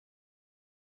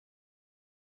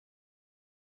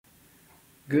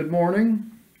Good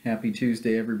morning. Happy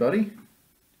Tuesday, everybody.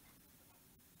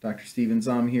 Dr.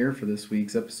 Zahm here for this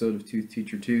week's episode of Tooth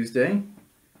Teacher Tuesday.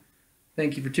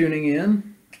 Thank you for tuning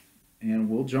in, and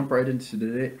we'll jump right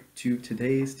into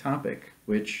today's topic,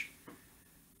 which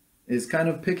is kind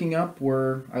of picking up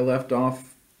where I left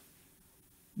off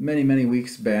many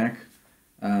weeks back.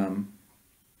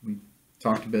 We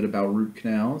talked a bit about root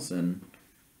canals and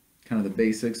kind of the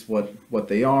basics, what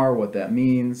they are, what that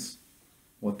means,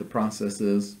 what the process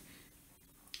is.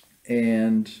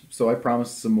 And so I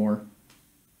promised some more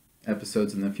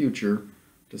episodes in the future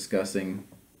discussing,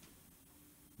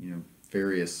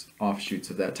 various offshoots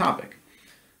of that topic.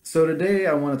 So today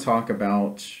I want to talk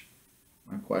about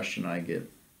a question I get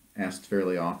asked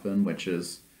fairly often, which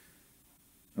is,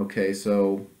 okay,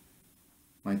 so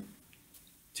my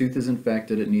tooth is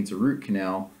infected, it needs a root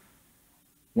canal.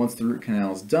 Once the root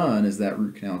canal is done, is that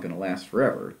root canal going to last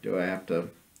forever? Do I have to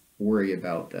worry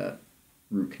about that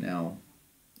root canal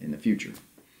in the future?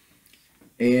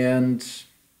 And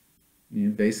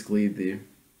basically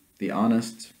the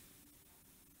honest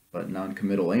but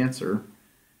non-committal answer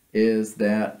is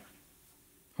that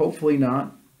hopefully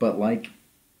not, but like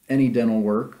any dental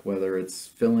work, whether it's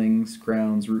fillings,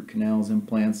 crowns, root canals,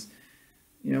 implants,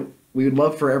 we would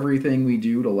love for everything we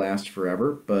do to last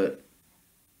forever, but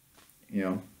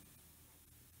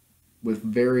with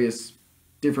various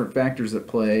different factors at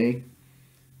play,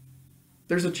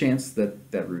 there's a chance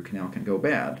that that root canal can go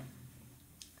bad.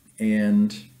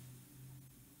 And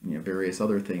various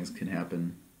other things can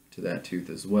happen to that tooth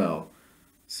as well.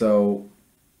 So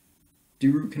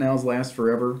do root canals last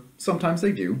forever? Sometimes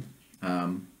they do.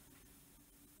 In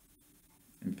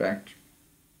fact,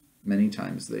 many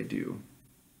times they do.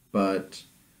 But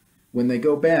when they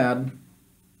go bad,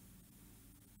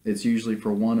 it's usually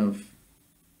for one of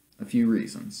a few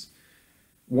reasons.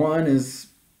 One is,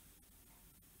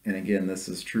 and again, this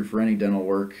is true for any dental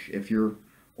work, if your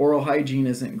oral hygiene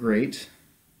isn't great,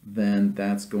 then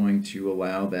that's going to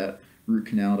allow that root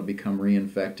canal to become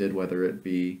reinfected, whether it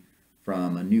be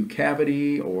from a new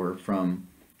cavity or from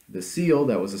the seal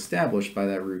that was established by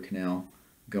that root canal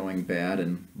going bad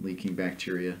and leaking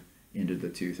bacteria into the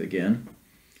tooth again.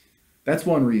 That's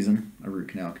one reason a root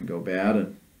canal can go bad.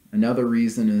 And another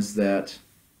reason is that,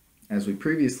 as we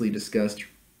previously discussed,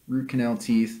 root canal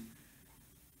teeth,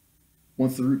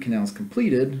 once the root canal is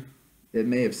completed, it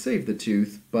may have saved the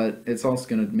tooth, but it's also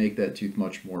going to make that tooth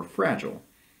much more fragile,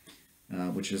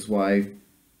 which is why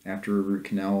after a root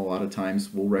canal, a lot of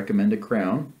times we'll recommend a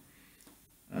crown.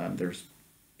 There's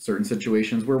certain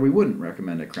situations where we wouldn't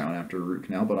recommend a crown after a root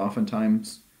canal, but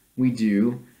oftentimes we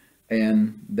do,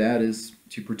 and that is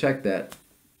to protect that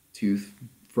tooth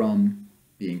from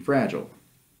being fragile.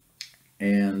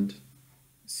 And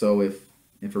so if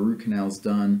a root canal is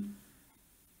done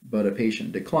but a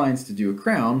patient declines to do a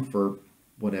crown for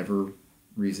whatever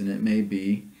reason it may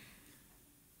be,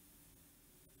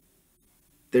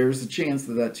 there's a chance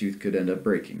that that tooth could end up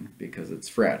breaking because it's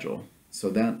fragile. So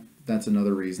that's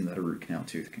another reason that a root canal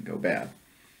tooth can go bad.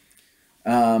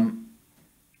 And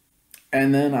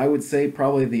then I would say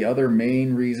probably the other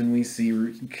main reason we see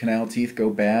root canal teeth go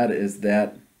bad is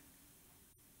that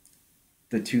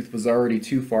the tooth was already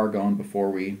too far gone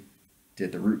before we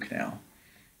did the root canal.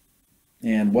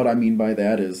 And what I mean by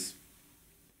that is,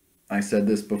 I said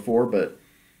this before, but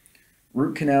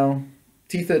root canal,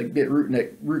 teeth that get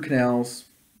root canals,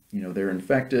 they're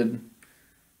infected,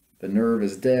 the nerve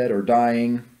is dead or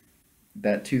dying,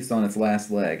 that tooth's on its last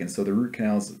leg, and so the root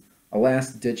canal is a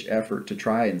last-ditch effort to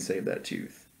try and save that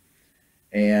tooth.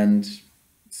 And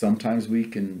sometimes we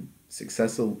can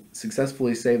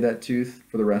successfully save that tooth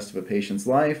for the rest of a patient's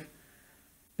life,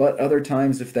 but other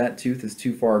times if that tooth is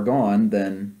too far gone,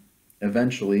 then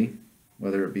eventually,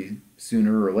 whether it be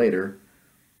sooner or later,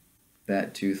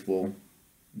 that tooth will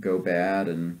go bad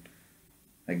and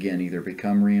again either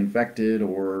become reinfected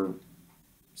or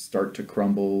start to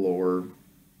crumble, or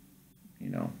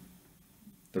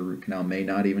the root canal may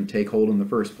not even take hold in the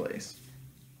first place.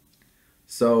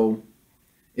 So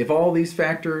if all these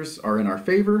factors are in our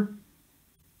favor,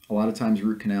 a lot of times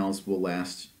root canals will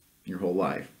last your whole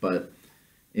life. But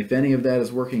if any of that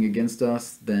is working against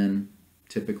us, then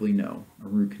typically no, a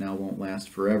root canal won't last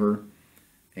forever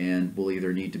and will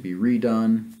either need to be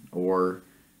redone, or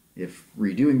if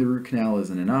redoing the root canal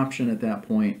isn't an option at that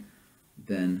point,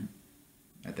 then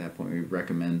at that point we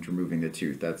recommend removing the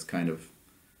tooth. That's kind of,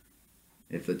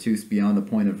 if the tooth's beyond the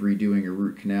point of redoing a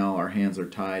root canal, our hands are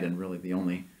tied and really the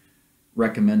only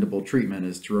recommendable treatment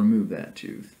is to remove that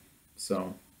tooth.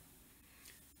 So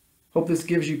hope this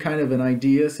gives you kind of an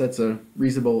idea, sets a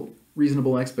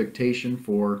reasonable expectation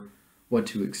for what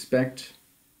to expect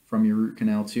from your root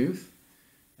canal tooth.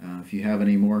 If you have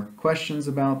any more questions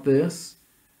about this,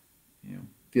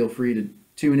 feel free to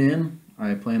tune in.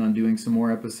 I plan on doing some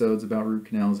more episodes about root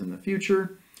canals in the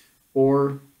future,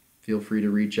 or feel free to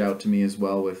reach out to me as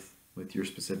well with your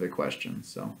specific questions.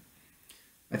 So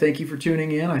I thank you for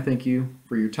tuning in. I thank you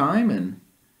for your time, and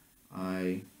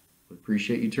I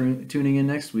appreciate you tuning in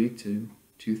next week to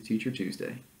Tooth Teacher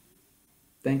Tuesday.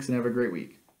 Thanks, and have a great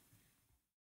week.